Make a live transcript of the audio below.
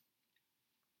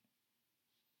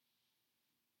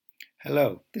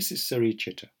Hello, this is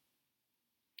Suryacitta.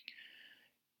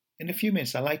 In a few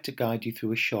minutes, I'd like to guide you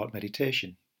through a short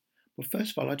meditation. But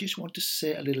first of all, I just want to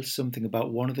say a little something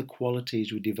about one of the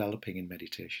qualities we're developing in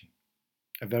meditation,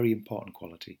 a very important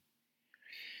quality.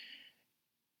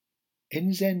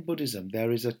 In Zen Buddhism,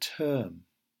 there is a term,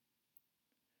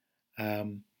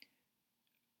 um,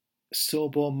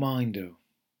 sobo mindo.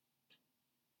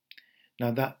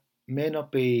 Now, that may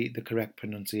not be the correct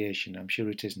pronunciation, I'm sure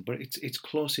it isn't, but it's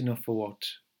close enough for what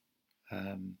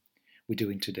we're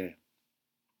doing today.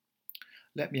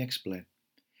 Let me explain.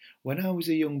 When I was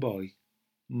a young boy,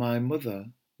 my mother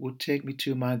would take me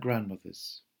to my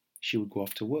grandmother's. She would go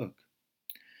off to work.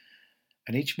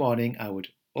 And each morning I would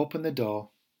open the door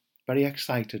very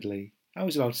excitedly. I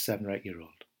was about 7 or 8 years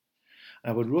old.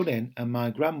 I would run in and my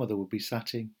grandmother would be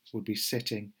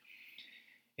sitting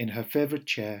in her favourite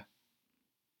chair,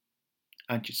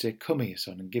 and she'd say, "Come here,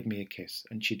 son," and give me a kiss.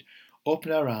 And she'd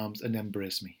open her arms and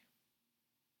embrace me.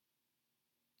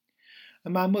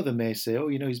 And my mother may say, "Oh,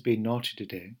 he's been naughty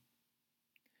today."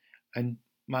 And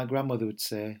my grandmother would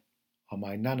say, or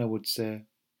my nana would say,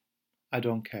 "I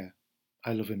don't care.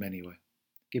 I love him anyway.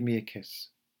 Give me a kiss."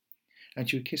 And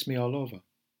she would kiss me all over.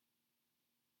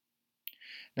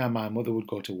 Now, my mother would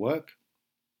go to work,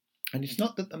 and it's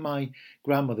not that my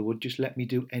grandmother would just let me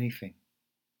do anything.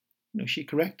 She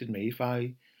corrected me if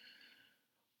I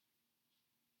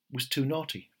was too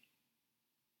naughty.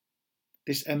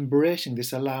 This embracing,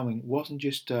 this allowing, wasn't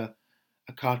just a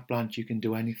carte blanche, you can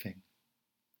do anything.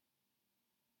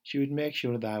 She would make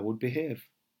sure that I would behave.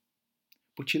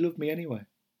 But she loved me anyway.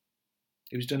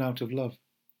 It was done out of love.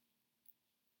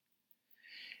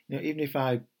 Even if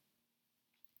I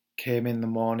came in the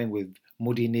morning with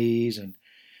muddy knees and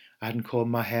I hadn't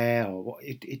combed my hair,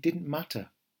 it didn't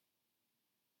matter.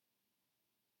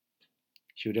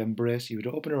 She would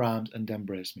open her arms and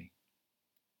embrace me.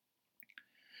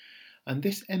 And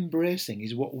this embracing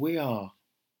is what we are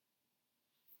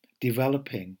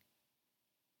developing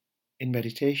in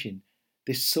meditation.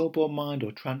 This sobo mind,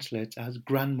 or translates as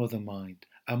grandmother mind,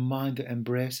 a mind that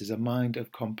embraces, a mind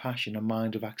of compassion, a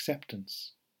mind of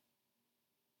acceptance.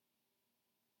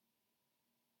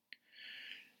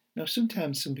 Now,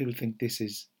 sometimes some people think this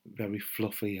is very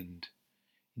fluffy and,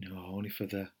 only for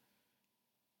the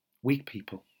weak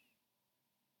people.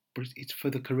 But it's for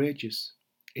the courageous.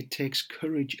 It takes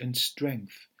courage and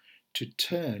strength to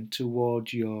turn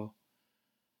towards your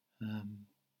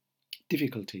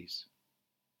difficulties.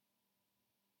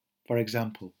 For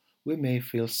example, we may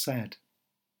feel sad.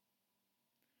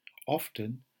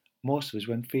 Often, most of us,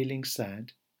 when feeling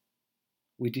sad,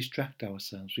 we distract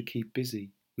ourselves, we keep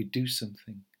busy, we do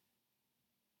something.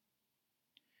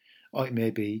 Or it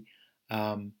may be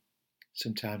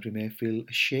sometimes we may feel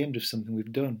ashamed of something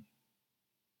we've done.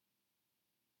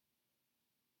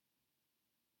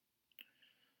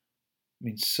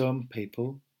 Some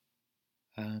people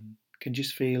can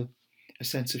just feel a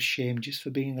sense of shame just for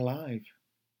being alive.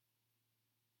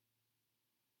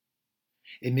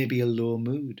 It may be a low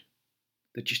mood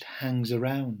that just hangs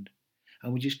around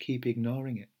and we just keep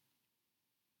ignoring it.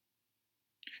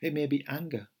 It may be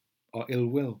anger or ill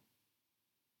will.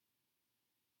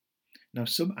 Now,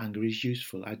 some anger is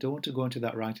useful. I don't want to go into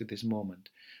that right at this moment.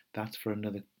 That's for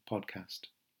another podcast.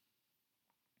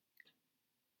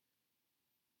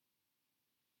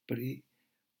 But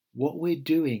what we're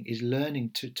doing is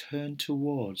learning to turn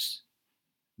towards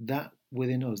that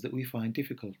within us that we find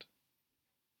difficult.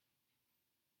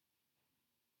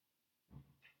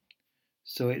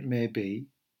 So it may be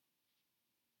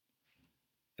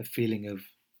a feeling of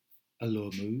a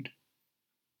low mood,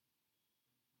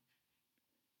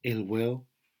 ill will,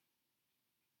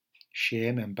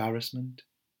 shame, embarrassment.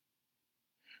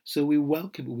 So we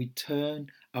welcome it, we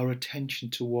turn our attention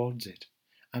towards it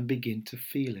and begin to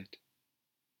feel it.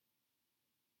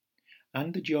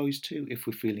 And the joys too, if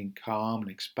we're feeling calm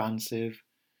and expansive,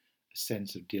 a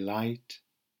sense of delight,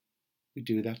 we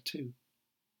do that too.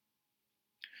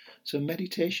 So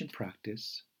meditation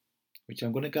practice, which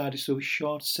I'm going to guide us through a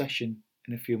short session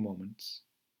in a few moments,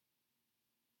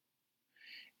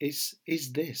 is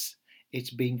this.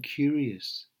 It's being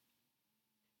curious.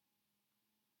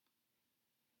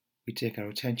 We take our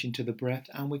attention to the breath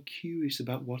and we're curious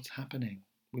about what's happening.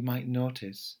 We might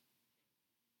notice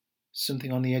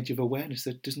something on the edge of awareness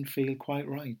that doesn't feel quite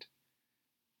right.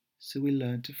 So we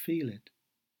learn to feel it.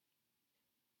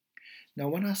 Now,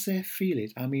 when I say feel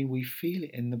it, I mean we feel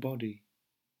it in the body.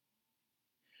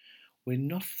 We're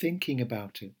not thinking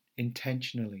about it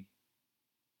intentionally.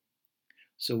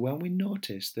 So when we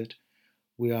notice that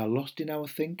we are lost in our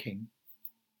thinking,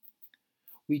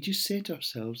 we just say to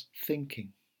ourselves,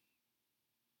 thinking.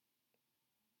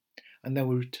 And then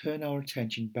we return our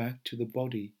attention back to the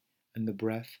body and the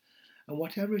breath and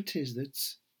whatever it is that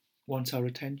wants our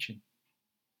attention.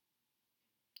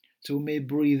 So we may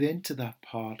breathe into that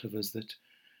part of us that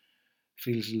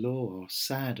feels low or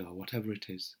sad or whatever it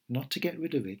is, not to get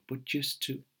rid of it, but just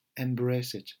to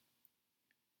embrace it,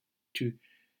 to,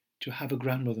 to have a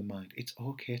grandmother mind. It's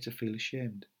okay to feel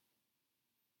ashamed.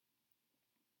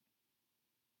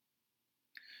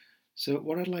 So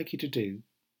what I'd like you to do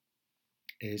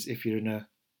is, if you're in a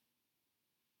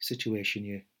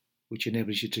situation which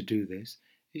enables you to do this,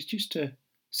 is just to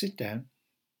sit down,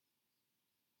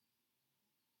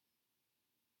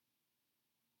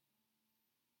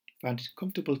 find a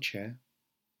comfortable chair,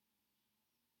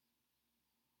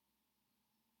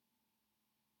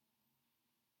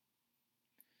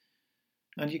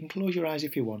 and you can close your eyes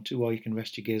if you want to, or you can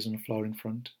rest your gaze on the floor in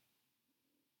front.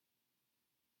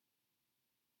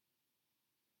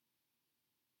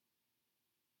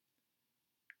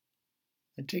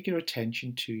 And take your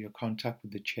attention to your contact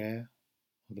with the chair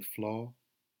or the floor,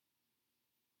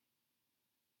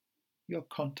 your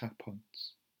contact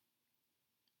points.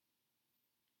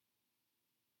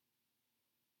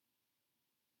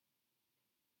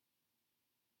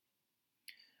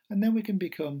 And then we can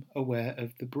become aware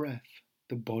of the breath,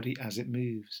 the body as it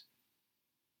moves.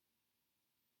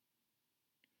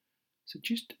 So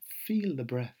just feel the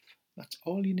breath. That's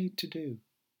all you need to do.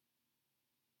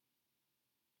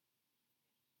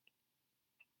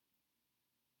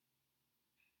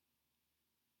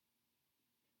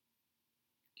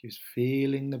 Just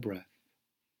feeling the breath.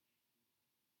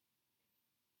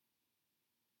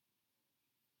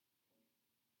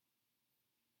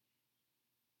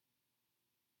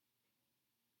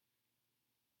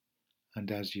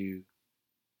 And as you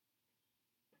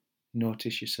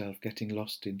notice yourself getting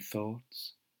lost in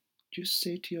thoughts, just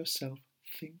say to yourself,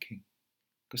 thinking,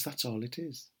 because that's all it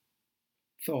is.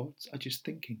 Thoughts are just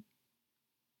thinking.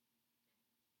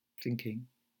 Thinking,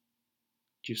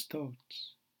 just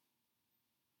thoughts.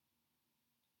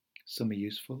 Some are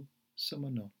useful, some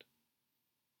are not.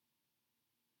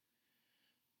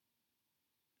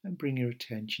 And bring your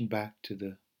attention back to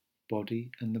the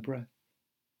body and the breath.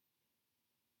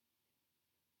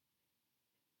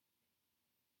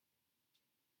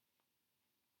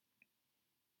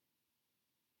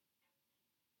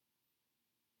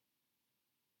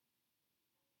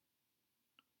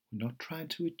 We're not trying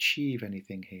to achieve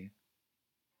anything here.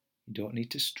 You don't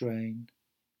need to strain.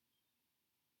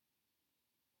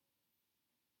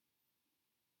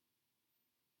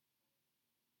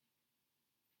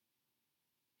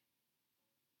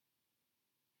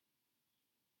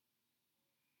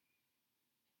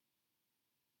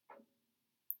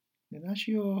 And as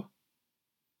you're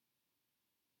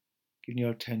giving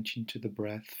your attention to the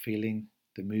breath, feeling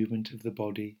the movement of the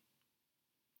body,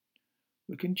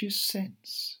 we can just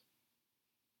sense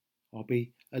or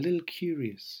be a little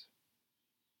curious.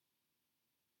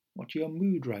 What's your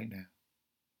mood right now?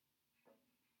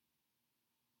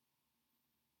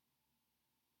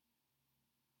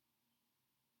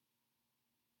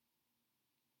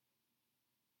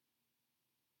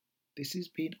 This is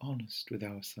being honest with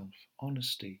ourselves.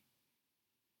 Honesty.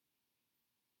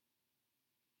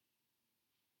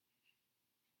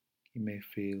 You may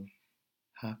feel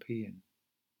happy and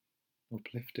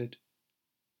uplifted.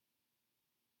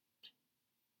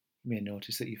 You may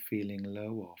notice that you're feeling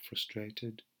low or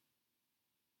frustrated,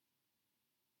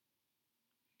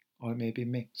 or it may be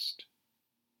mixed.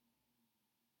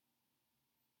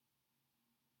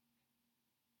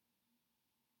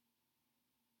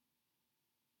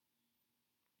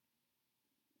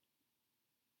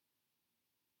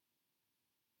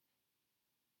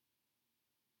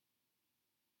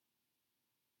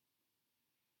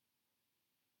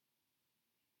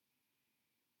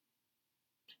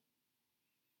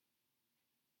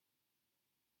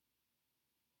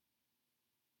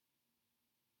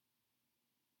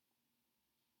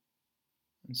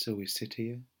 And so we sit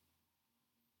here,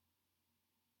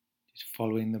 just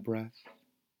following the breath,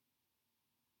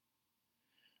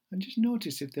 and just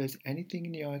notice if there's anything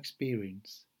in your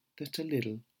experience that's a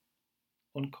little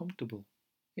uncomfortable.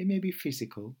 It may be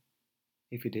physical.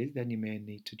 If it is, then you may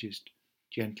need to just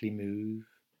gently move,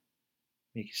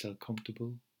 make yourself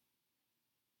comfortable.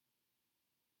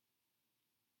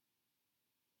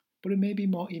 But it may be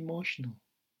more emotional.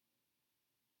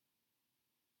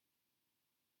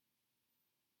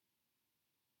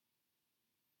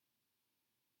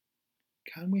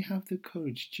 Can we have the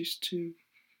courage just to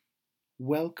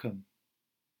welcome,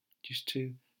 just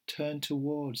to turn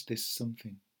towards this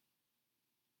something?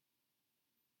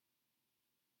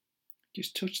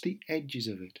 Just touch the edges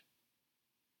of it.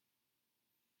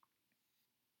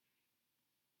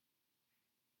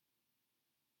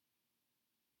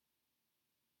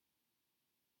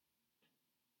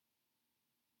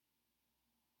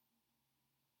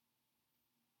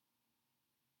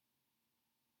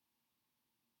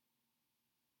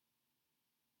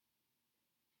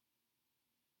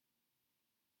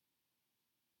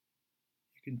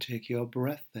 You can take your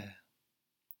breath there,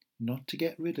 not to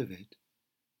get rid of it,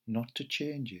 not to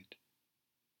change it,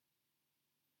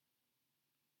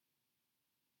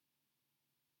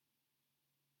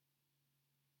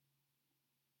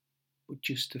 but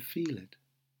just to feel it.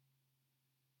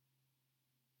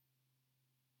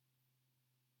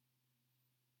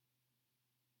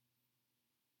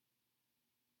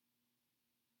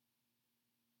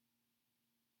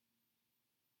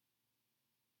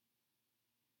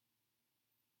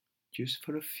 Just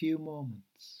for a few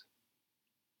moments,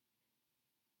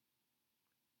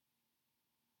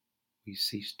 we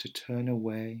cease to turn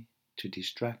away, to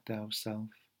distract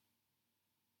ourselves,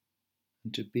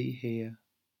 and to be here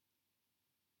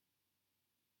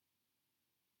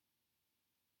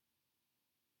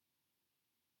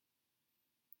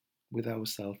with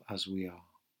ourselves as we are.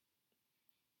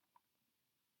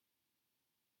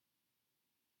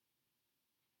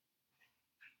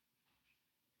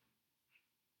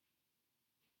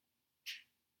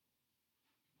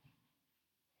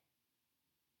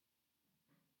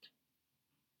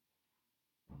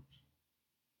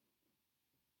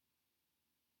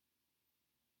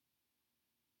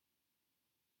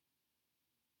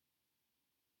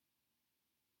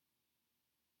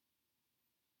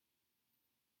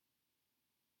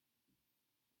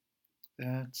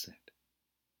 That's it.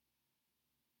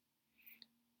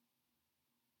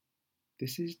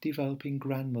 This is developing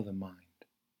grandmother mind.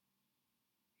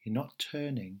 You're not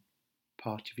turning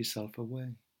part of yourself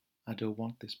away. I don't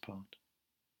want this part.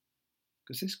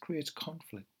 Because this creates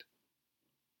conflict,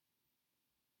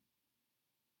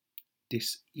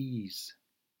 dis-ease.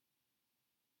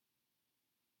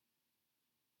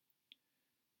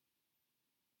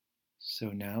 So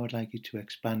now I'd like you to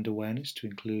expand awareness to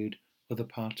include other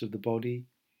parts of the body,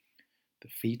 the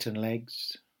feet and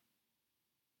legs,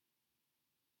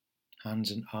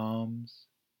 hands and arms,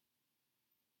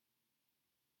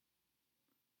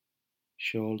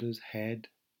 shoulders, head,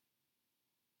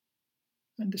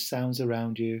 and the sounds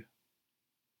around you.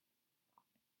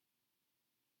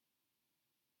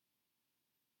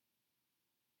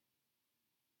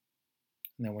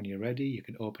 Now when you're ready, you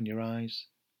can open your eyes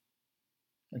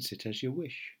and sit as you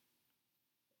wish.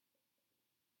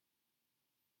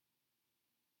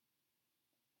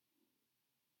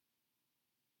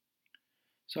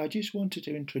 So I just wanted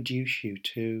to introduce you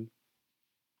to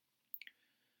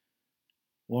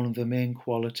one of the main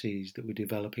qualities that we're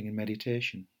developing in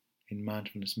meditation, in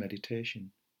mindfulness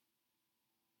meditation.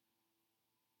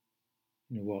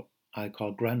 What I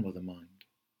call grandmother mind.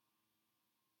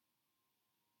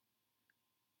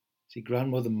 See,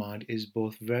 grandmother mind is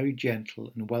both very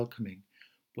gentle and welcoming,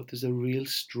 but there's a real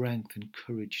strength and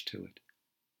courage to it.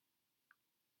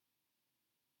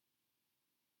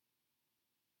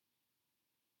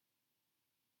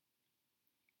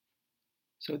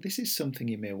 So this is something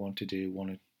you may want to do 1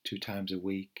 or 2 times a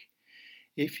week.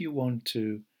 If you want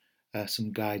to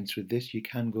some guidance with this, you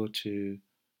can go to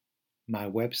my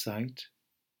website,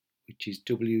 which is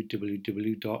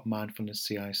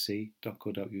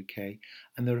www.mindfulnesscic.co.uk,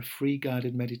 and there are free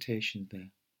guided meditations there.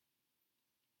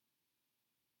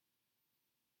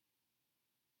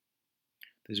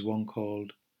 There's one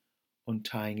called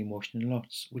Untying Emotional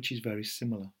Knots, which is very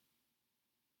similar.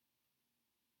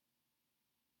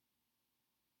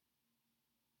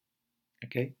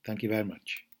 Okay, thank you very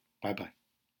much. Bye bye.